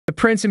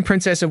Prince and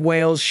Princess of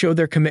Wales showed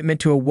their commitment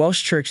to a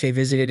Welsh church they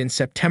visited in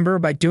September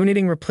by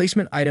donating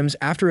replacement items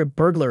after a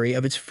burglary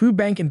of its food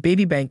bank and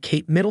baby bank.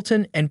 Kate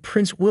Middleton and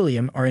Prince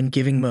William are in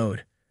giving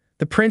mode.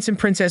 The Prince and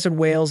Princess of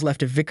Wales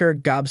left a Vicar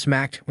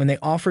Gobsmacked when they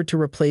offered to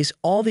replace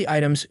all the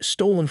items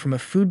stolen from a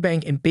food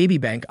bank and baby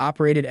bank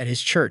operated at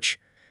his church.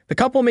 The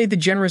couple made the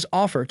generous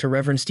offer to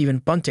Reverend Stephen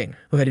Bunting,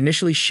 who had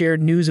initially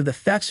shared news of the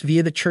thefts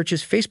via the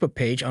church's Facebook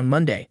page on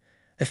Monday.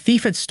 The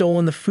thief had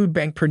stolen the food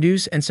bank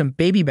produce and some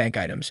baby bank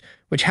items,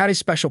 which had a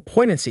special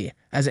poignancy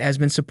as it has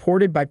been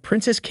supported by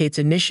Princess Kate's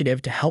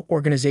initiative to help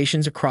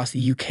organizations across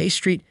the UK.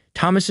 St.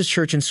 Thomas's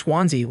Church in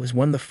Swansea was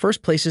one of the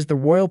first places the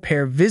royal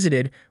pair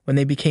visited when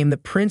they became the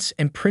Prince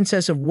and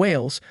Princess of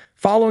Wales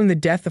following the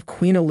death of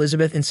Queen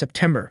Elizabeth in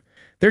September.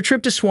 Their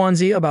trip to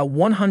Swansea, about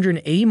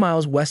 180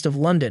 miles west of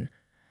London,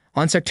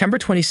 on September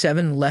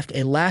 27 left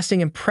a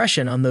lasting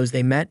impression on those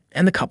they met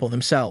and the couple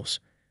themselves.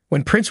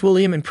 When Prince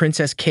William and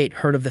Princess Kate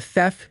heard of the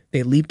theft,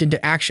 they leaped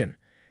into action.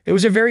 It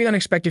was a very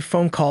unexpected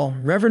phone call,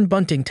 Reverend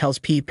Bunting tells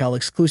People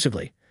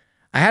exclusively.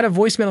 I had a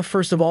voicemail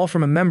first of all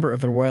from a member of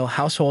the royal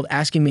household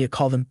asking me to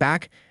call them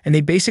back, and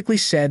they basically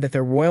said that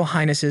their royal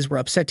highnesses were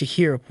upset to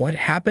hear what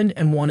happened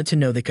and wanted to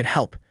know they could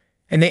help.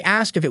 And they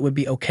asked if it would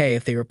be okay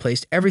if they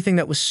replaced everything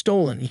that was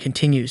stolen, he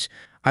continues.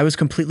 I was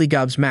completely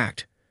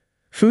gobsmacked.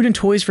 Food and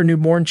toys for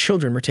newborn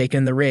children were taken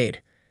in the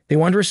raid. They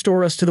want to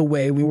restore us to the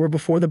way we were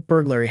before the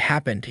burglary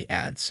happened, he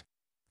adds.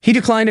 He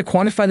declined to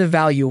quantify the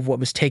value of what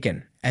was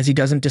taken, as he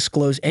doesn't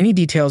disclose any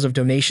details of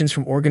donations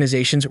from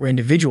organizations or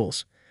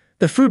individuals.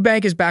 The food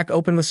bank is back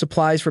open with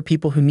supplies for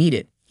people who need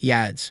it, he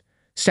adds.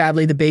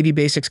 Sadly, the Baby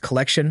Basics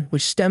collection,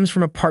 which stems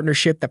from a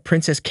partnership that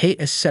Princess Kate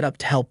has set up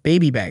to help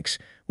baby banks,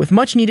 with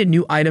much-needed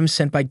new items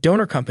sent by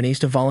donor companies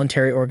to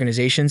voluntary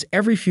organizations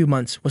every few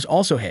months, was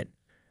also hit.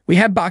 We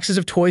had boxes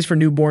of toys for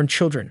newborn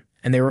children,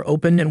 and they were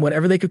opened and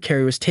whatever they could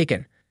carry was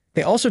taken.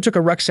 They also took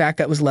a rucksack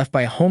that was left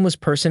by a homeless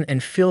person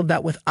and filled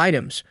that with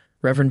items,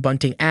 Reverend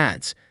Bunting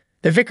adds.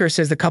 The vicar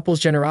says the couple's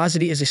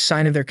generosity is a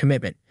sign of their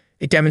commitment.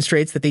 It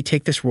demonstrates that they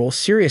take this role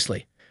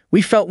seriously.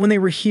 We felt when they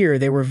were here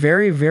they were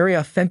very, very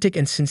authentic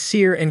and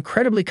sincere,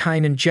 incredibly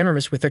kind and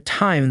generous with their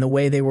time in the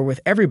way they were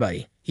with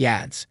everybody, he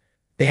adds.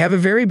 They have a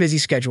very busy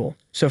schedule,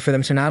 so for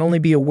them to not only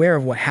be aware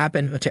of what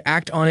happened, but to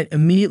act on it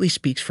immediately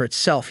speaks for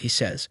itself, he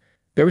says.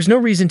 There was no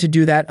reason to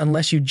do that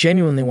unless you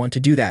genuinely want to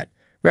do that.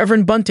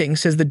 Reverend Bunting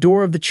says the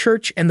door of the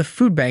church and the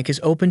food bank is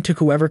open to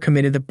whoever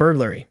committed the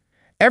burglary.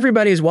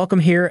 Everybody is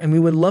welcome here, and we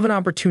would love an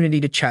opportunity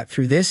to chat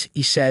through this,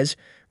 he says.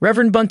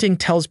 Reverend Bunting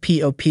tells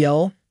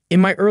POPL, in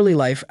my early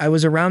life, I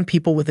was around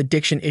people with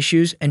addiction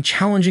issues and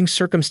challenging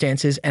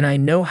circumstances, and I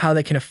know how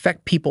they can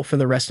affect people for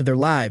the rest of their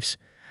lives.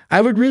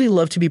 I would really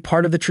love to be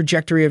part of the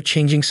trajectory of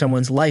changing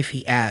someone's life,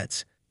 he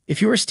adds.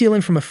 If you are stealing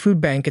from a food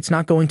bank, it's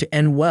not going to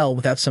end well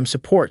without some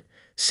support.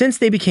 Since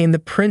they became the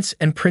Prince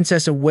and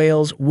Princess of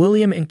Wales,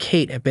 William and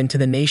Kate have been to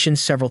the nation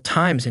several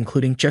times,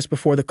 including just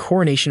before the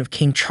coronation of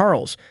King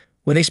Charles,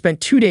 where they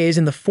spent 2 days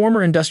in the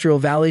former industrial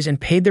valleys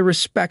and paid their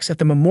respects at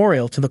the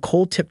memorial to the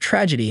coal-tip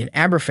tragedy in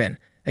Aberfan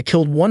that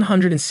killed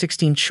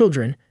 116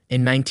 children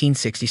in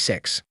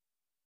 1966.